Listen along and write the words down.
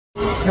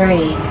3,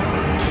 2,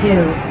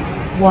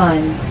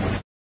 1.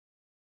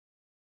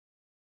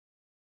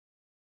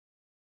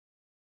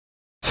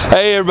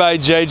 Hey everybody,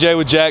 JJ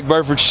with Jack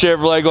Burford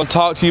Chevrolet. Going to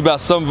talk to you about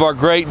some of our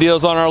great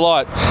deals on our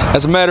lot.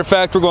 As a matter of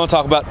fact, we're going to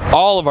talk about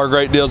all of our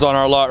great deals on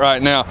our lot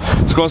right now.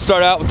 So we're going to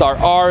start out with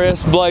our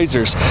RS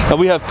Blazers. Now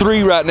we have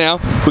three right now.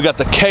 We got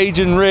the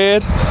Cajun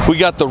Red, we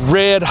got the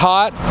Red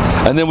Hot,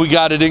 and then we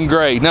got it in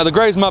gray. Now the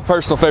gray is my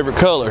personal favorite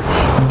color,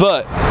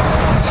 but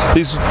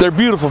they're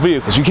beautiful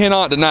vehicles. You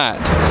cannot deny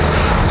it.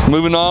 So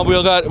moving on,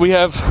 we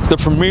have the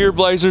Premier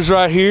Blazers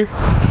right here.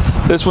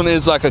 This one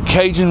is like a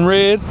Cajun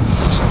Red.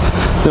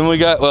 Then we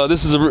got, well,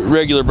 this is a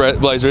regular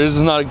Blazer. This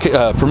is not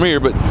a Premier,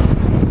 but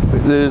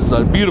it is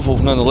beautiful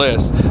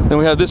nonetheless. Then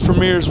we have this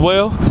Premier as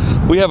well.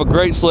 We have a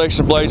great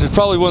selection of Blazers,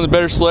 probably one of the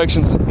better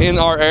selections in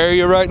our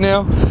area right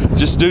now,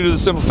 just due to the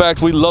simple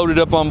fact we loaded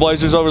up on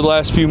Blazers over the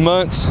last few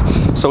months.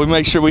 So we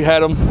made sure we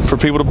had them for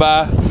people to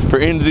buy for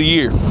end of the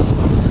year.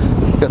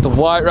 Got the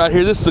white right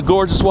here. This is a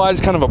gorgeous white.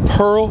 It's kind of a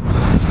pearl.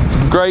 It's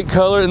a great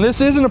color, and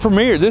this isn't a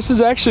Premier. This is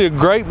actually a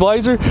great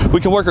Blazer.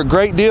 We can work a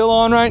great deal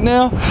on right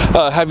now.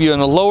 Have you in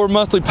a lower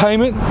monthly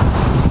payment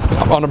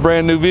on a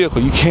brand new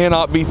vehicle. You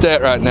cannot beat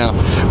that right now.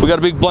 We got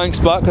a big blank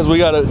spot because we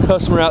got a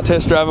customer out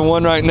test driving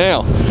one right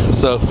now.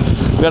 So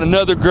we got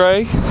another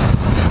gray.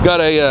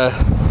 Got a,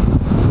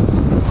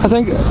 I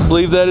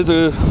believe that is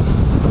a,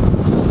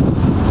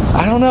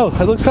 I don't know.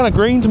 It looks kind of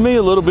green to me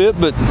a little bit,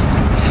 but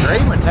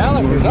gray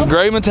metallic or something?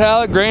 Gray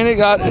metallic, granite.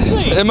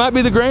 It might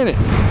be the granite.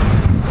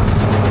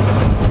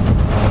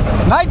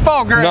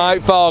 Nightfall gray.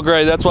 Nightfall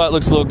gray. That's why it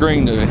looks a little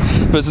green to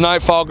me. But it's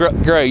nightfall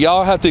gray.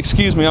 Y'all have to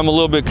excuse me. I'm a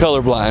little bit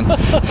colorblind.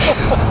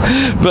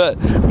 But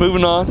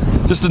moving on,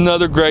 just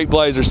another great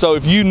Blazer. So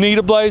if you need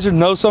a Blazer,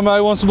 know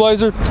somebody wants a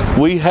Blazer,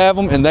 we have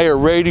them and they are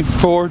ready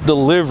for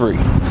delivery.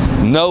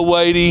 No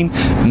waiting,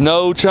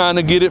 no trying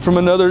to get it from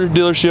another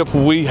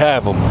dealership. We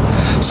have them.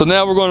 So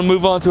now we're going to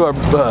move on to our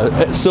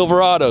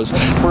Silverados.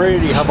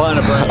 Pretty, how about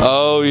a brand?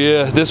 Oh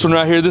yeah, this one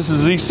right here, this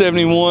is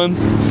Z71.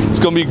 It's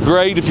going to be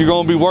great if you're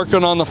going to be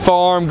working on the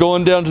farm,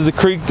 going down to the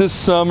creek this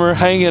summer,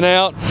 hanging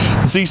out.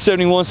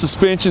 Z71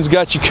 suspension's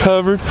got you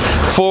covered.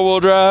 Four-wheel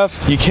drive,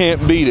 you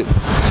can't beat it.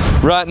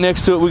 Right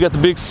next to it, we got the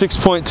big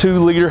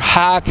 6.2 liter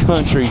High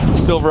Country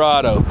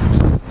Silverado.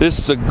 This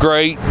is a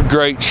great,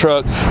 great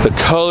truck. The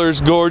color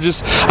is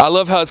gorgeous. I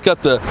love how it's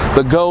got the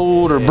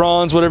gold or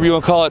bronze, whatever you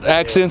want to call it,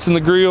 accents in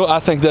the grille. I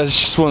think that's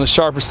just one of the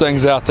sharpest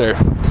things out there.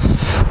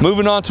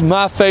 Moving on to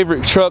my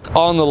favorite truck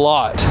on the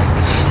lot.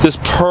 This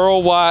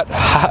pearl white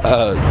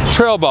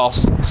Trail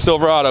Boss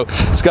Silverado.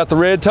 It's got the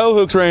red tow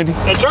hooks, Randy.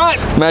 That's right.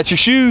 Match your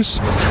shoes.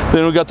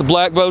 Then we got the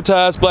black bow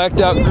ties,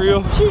 blacked out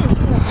grill.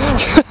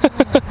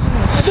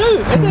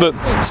 But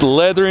it's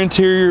leather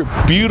interior,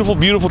 beautiful,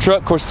 beautiful truck.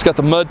 Of course, it's got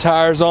the mud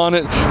tires on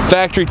it,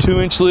 factory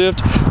 2-inch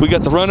lift. We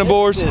got the running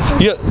boards.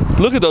 Yeah,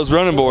 look at those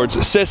running boards.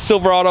 It says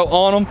Silverado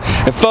on them.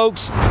 And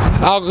folks,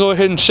 I'll go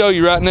ahead and show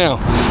you right now.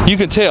 You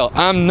can tell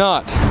I'm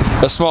not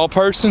a small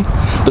person,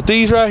 but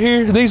these right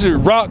here, these are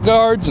rock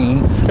guards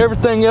and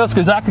everything else,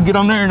 because I could get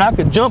on there and I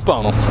could jump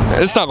on them.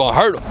 It's not going to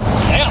hurt them.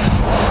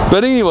 Yeah.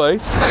 But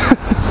anyways,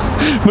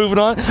 moving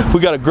on, we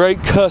got a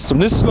great custom.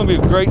 This is going to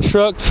be a great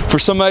truck for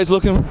somebody who's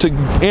looking to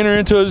enter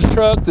into a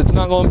truck that's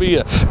not going to be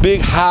a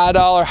big high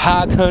dollar,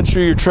 high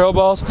country or Trail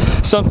Boss.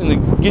 Something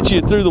to get you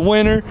through the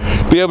winter,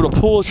 be able to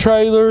pull a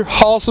trailer,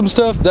 haul some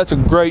stuff. That's a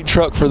great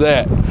truck for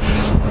that.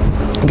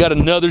 Got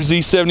another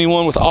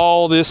Z71 with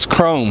all this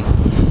chrome.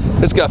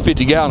 It's got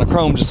 50 gallon of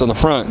chrome just on the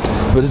front,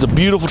 but it's a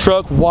beautiful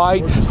truck,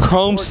 white,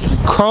 chrome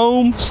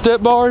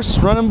step bars,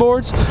 running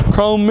boards,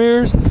 chrome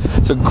mirrors.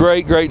 It's a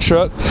great, great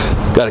truck.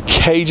 Got a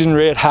Cajun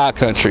Red High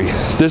Country.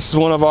 This is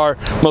one of our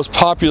most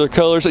popular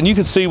colors, and you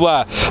can see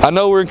why. I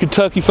know we're in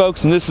Kentucky,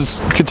 folks, and this is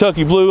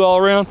Kentucky blue all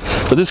around,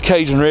 but this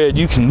Cajun Red,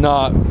 you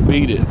cannot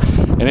beat it.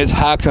 And it's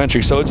High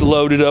Country, so it's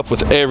loaded up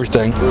with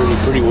everything.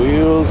 Pretty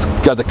wheels.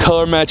 Got the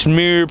color matched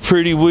mirror,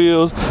 pretty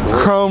wheels,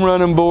 chrome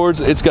running boards.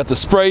 It's got the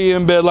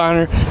spray-in bed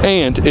liner,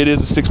 and it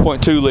is a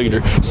 6.2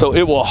 liter, so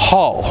it will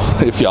haul,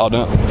 if y'all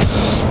know.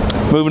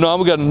 Moving on,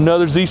 we got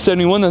another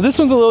Z71. Now this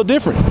one's a little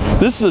different.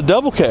 This is a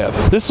double cab.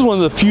 This is one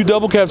of the few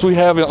double cabs we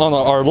have on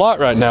our lot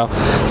right now.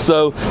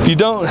 So if you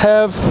don't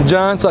have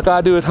giants like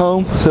I do at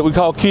home that we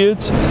call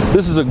kids,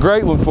 this is a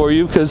great one for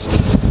you, because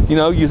you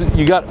know,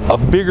 you got a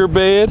bigger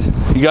bed,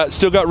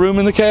 still got room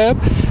in the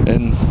cab,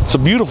 and it's a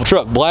beautiful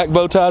truck. Black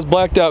bow ties,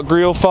 blacked out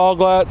grille, fog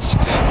lights,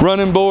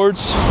 running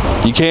boards.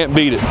 You can't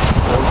beat it.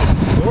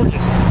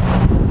 Gorgeous.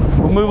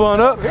 We'll move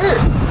on up.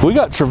 We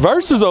got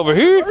Traverses over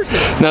here.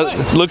 Now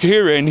look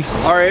here, Randy.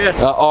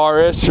 RS.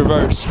 RS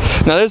Traverse.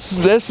 Now this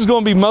is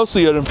going to be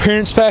mostly an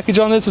appearance package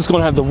on this. It's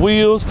going to have the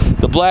wheels,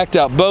 the blacked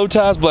out bow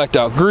ties, blacked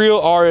out grille,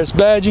 RS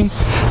badging,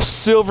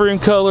 silver in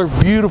color,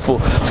 beautiful.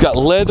 It's got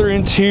leather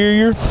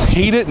interior,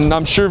 heated and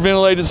I'm sure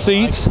ventilated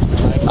seats.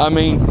 I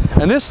mean,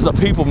 and this is a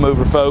people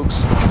mover,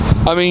 folks.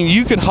 I mean,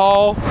 you can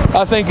haul,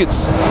 I think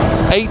it's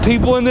 8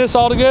 people in this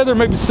altogether,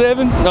 maybe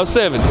 7. No,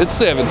 7. It's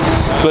 7.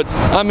 But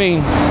I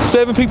mean,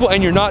 7 people,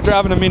 and you're not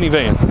driving a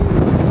minivan.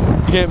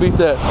 You can't beat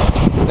that.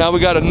 Now we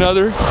got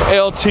another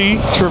LT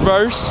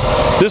Traverse.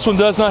 This one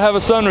does not have a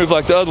sunroof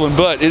like the other one,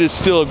 but it is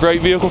still a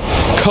great vehicle.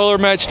 Color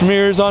matched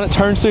mirrors on it,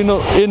 turn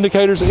signal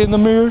indicators in the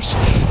mirrors,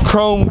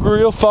 chrome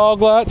grille,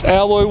 fog lights,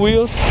 alloy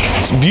wheels.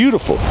 It's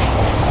beautiful.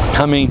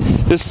 I mean,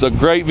 this is a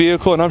great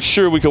vehicle, and I'm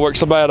sure we could work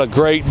somebody out a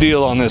great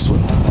deal on this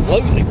one.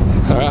 Absolutely.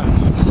 All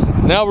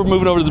right. Now we're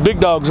moving over to the big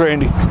dogs,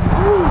 Randy.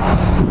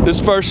 This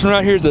first one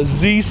right here is a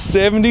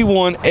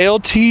Z71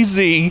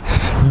 LTZ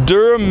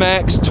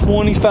Duramax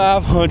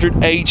 2500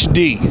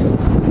 HD.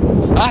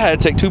 I had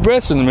to take 2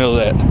 breaths in the middle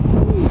of that.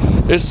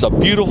 This is a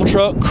beautiful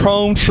truck,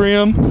 chrome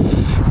trim,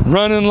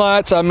 running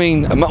lights. I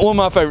mean, one of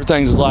my favorite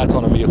things is lights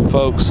on a vehicle,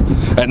 folks.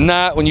 At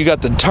night, when you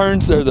got the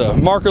turns or the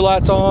marker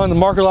lights on, the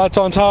marker lights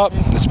on top,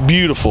 it's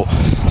beautiful.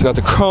 It's got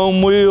the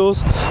chrome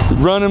wheels,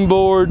 running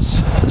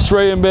boards,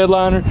 spray and bed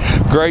liner.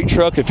 Great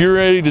truck. If you're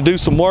ready to do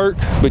some work,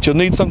 but you'll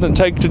need something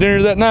to take to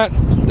dinner that night,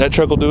 that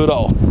truck will do it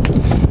all.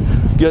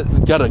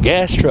 Got a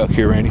gas truck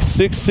here, Randy.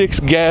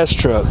 6.6 gas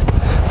truck.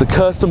 It's a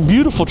custom,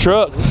 beautiful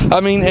truck. I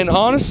mean, and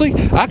honestly,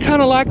 I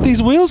kind of like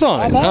these wheels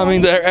on it. I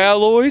mean, they're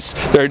alloys.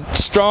 They're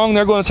strong.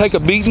 They're going to take a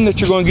beating that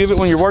you're going to give it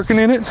when you're working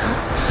in it.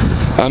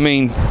 I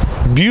mean,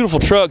 beautiful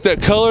truck.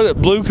 That color, that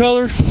blue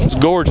color, is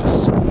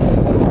gorgeous.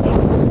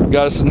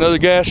 Got us another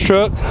gas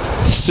truck,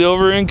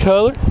 silver in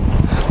color.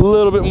 A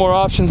little bit more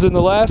options than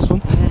the last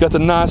one. Got the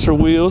nicer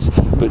wheels,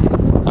 but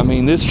I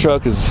mean, this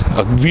truck is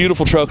a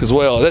beautiful truck as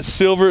well. That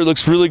silver, it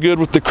looks really good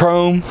with the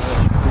chrome.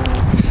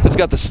 It's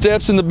got the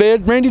steps in the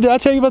bed. Randy, did I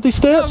tell you about these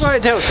steps? Oh, go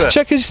ahead, tell us that.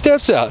 Check these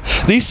steps out.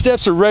 These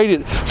steps are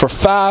rated for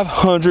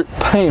 500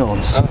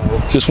 pounds.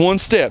 Just one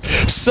step.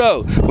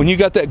 So, when you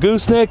got that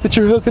gooseneck that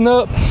you're hooking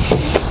up,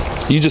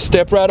 you just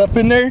step right up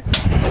in there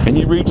and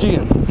you reach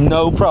in.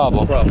 No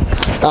problem. No problem.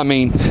 I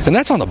mean, and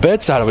that's on the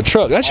bedside of a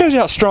truck. That shows you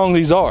how strong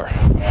these are.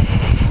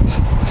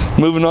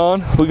 Moving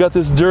on, we got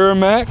this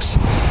Duramax.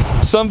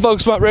 Some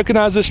folks might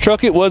recognize this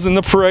truck. It was in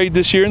the parade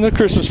this year, in the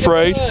Christmas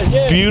parade.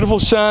 Yeah. Beautiful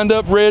shined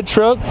up red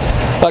truck,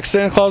 like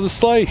Santa Claus's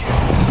sleigh.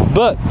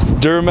 But it's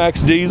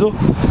Duramax diesel.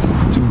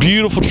 It's a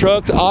beautiful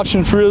truck,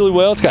 optioned really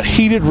well. It's got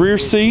heated rear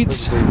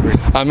seats.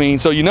 I mean,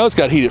 so you know it's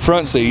got heated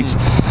front seats.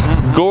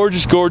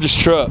 Gorgeous, gorgeous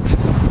truck.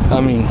 I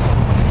mean,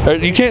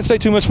 you can't say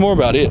too much more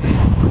about it.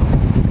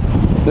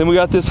 Then we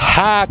got this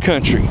High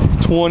Country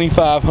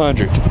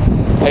 2500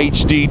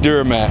 HD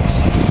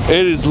Duramax.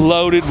 It is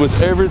loaded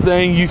with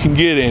everything you can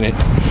get in it.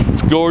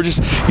 It's gorgeous.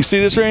 You see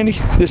this, Randy?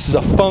 This is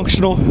a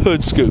functional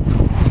hood scoop.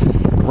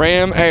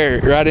 Ram air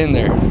right in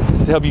there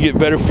to help you get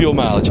better fuel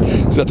mileage.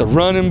 It's got the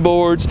running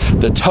boards,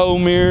 the tow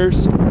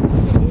mirrors,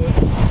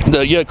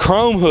 the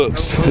chrome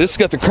hooks. This has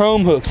got the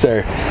chrome hooks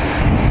there.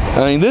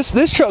 I mean,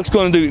 this truck's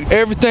going to do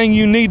everything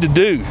you need to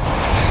do,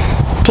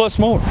 plus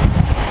more.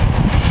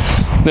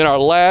 Then our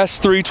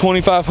last 3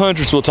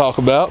 2500s we'll talk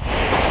about,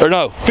 or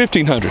no,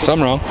 1500s,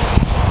 I'm wrong.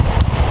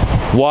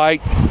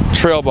 White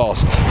Trail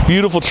Boss.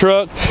 Beautiful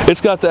truck. It's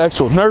got the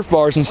actual Nerf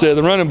bars instead of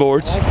the running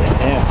boards.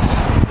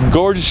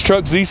 Gorgeous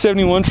truck,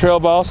 Z71 Trail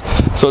Boss.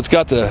 So it's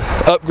got the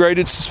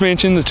upgraded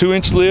suspension, the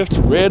 2-inch lift,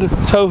 red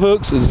tow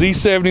hooks, a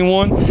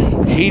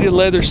Z71, heated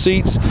leather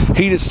seats,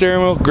 heated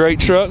steering wheel, great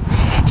truck.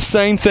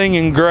 Same thing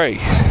in gray.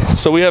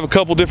 So we have a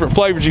couple different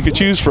flavors you could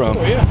choose from.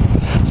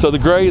 So the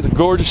gray is a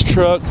gorgeous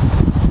truck.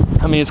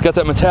 I mean, it's got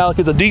that metallic,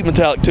 it's a deep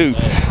metallic too.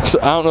 So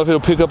I don't know if it'll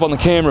pick up on the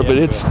camera, but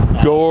it's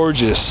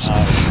gorgeous.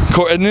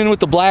 And then with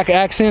the black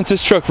accents,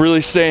 this truck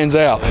really stands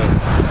out.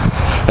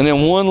 And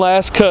then one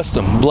last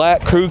custom,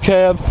 black crew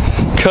cab,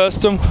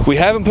 custom. We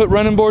haven't put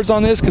running boards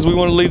on this because we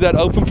want to leave that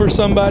open for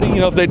somebody, you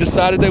know, if they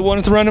decided they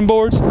wanted the running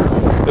boards.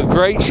 A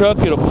great truck,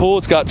 it'll pull,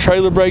 it's got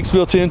trailer brakes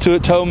built into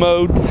it, tow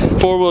mode,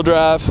 4-wheel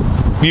drive.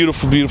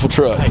 Beautiful, beautiful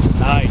truck.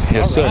 Nice.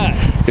 Yes, sir.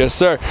 Right. Yes,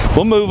 sir.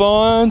 We'll move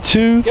on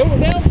to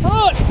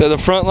the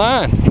front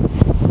line.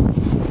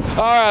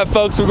 All right,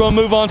 folks, we're going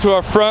to move on to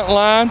our front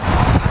line.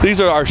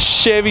 These are our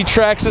Chevy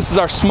Trax. This is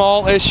our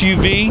small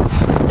SUV.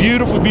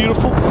 Beautiful,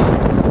 beautiful.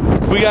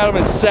 We got them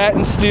in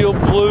satin, steel,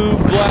 blue,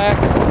 black,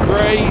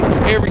 gray,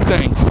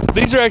 everything.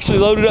 These are actually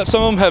loaded up.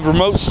 Some of them have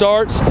remote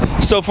starts.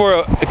 So for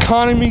an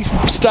economy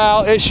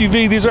style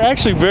SUV, these are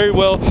actually very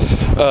well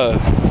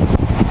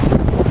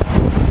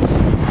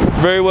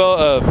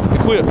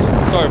equipped.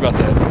 Sorry about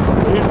that.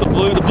 Here's the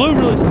blue. The blue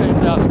really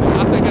stands out to me.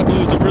 I think that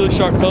blue is a really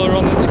sharp color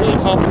on this. It really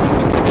complements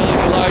it with the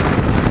LED lights.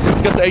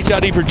 It's got the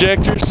HID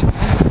projectors.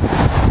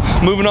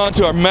 Moving on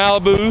to our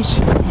Malibus.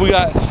 We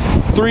got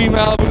 4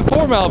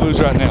 Malibus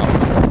right now.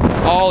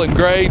 All in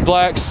gray,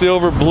 black,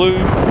 silver, blue.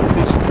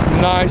 These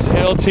nice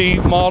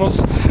LT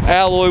models.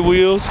 Alloy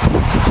wheels.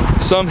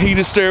 Some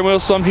heated steering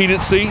wheels, some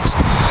heated seats.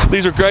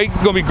 These are great.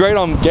 Going to be great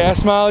on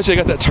gas mileage. They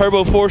got that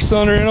turbo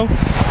 4-cylinder in them.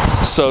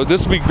 So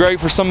this would be great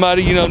for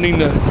somebody, you know,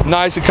 needing a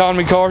nice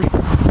economy car.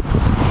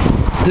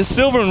 This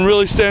silver one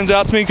really stands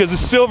out to me because the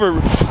silver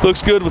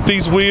looks good with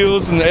these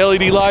wheels and the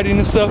LED lighting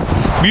and stuff.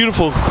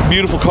 Beautiful,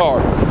 beautiful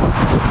car.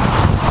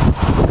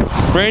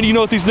 Randy, you know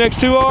what these next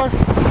two are?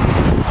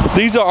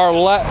 These are our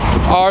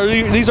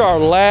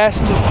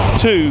last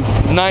two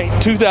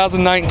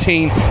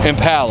 2019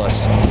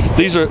 Impalas.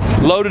 These are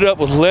loaded up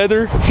with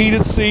leather,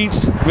 heated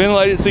seats,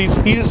 ventilated seats,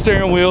 heated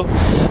steering wheel,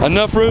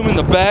 enough room in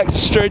the back to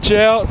stretch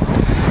out.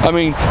 I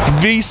mean,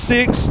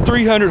 V6,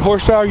 300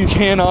 horsepower, you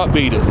cannot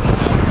beat it.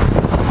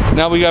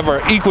 Now we have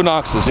our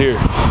Equinoxes here.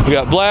 We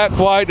got black,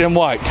 white, and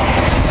white.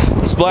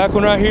 This black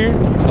one right here,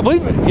 I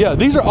believe, yeah,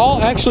 these are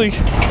all actually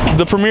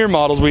the premier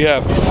models we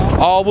have.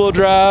 All-wheel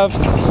drive,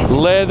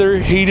 leather,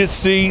 heated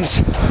seats,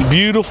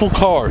 beautiful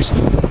cars.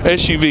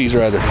 SUVs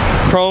rather.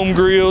 Chrome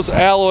grills,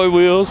 alloy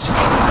wheels,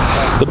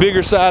 the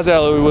bigger size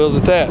alloy wheels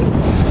at that.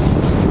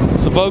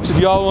 So folks, if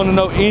y'all want to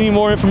know any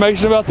more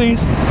information about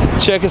these,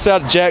 check us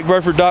out at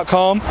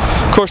jackburford.com.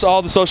 Of course,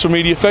 all the social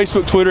media,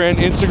 Facebook, Twitter, and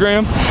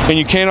Instagram, and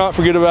you cannot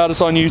forget about us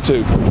on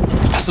YouTube.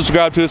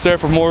 Subscribe to us there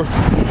for more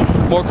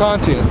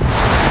content.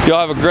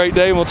 Y'all have a great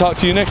day, and we'll talk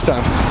to you next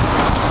time.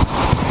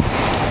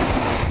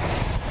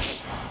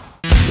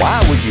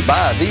 Why would you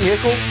buy a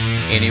vehicle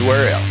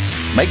anywhere else?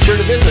 Make sure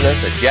to visit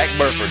us at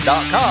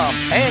jackburford.com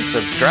and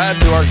subscribe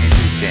to our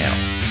YouTube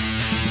channel.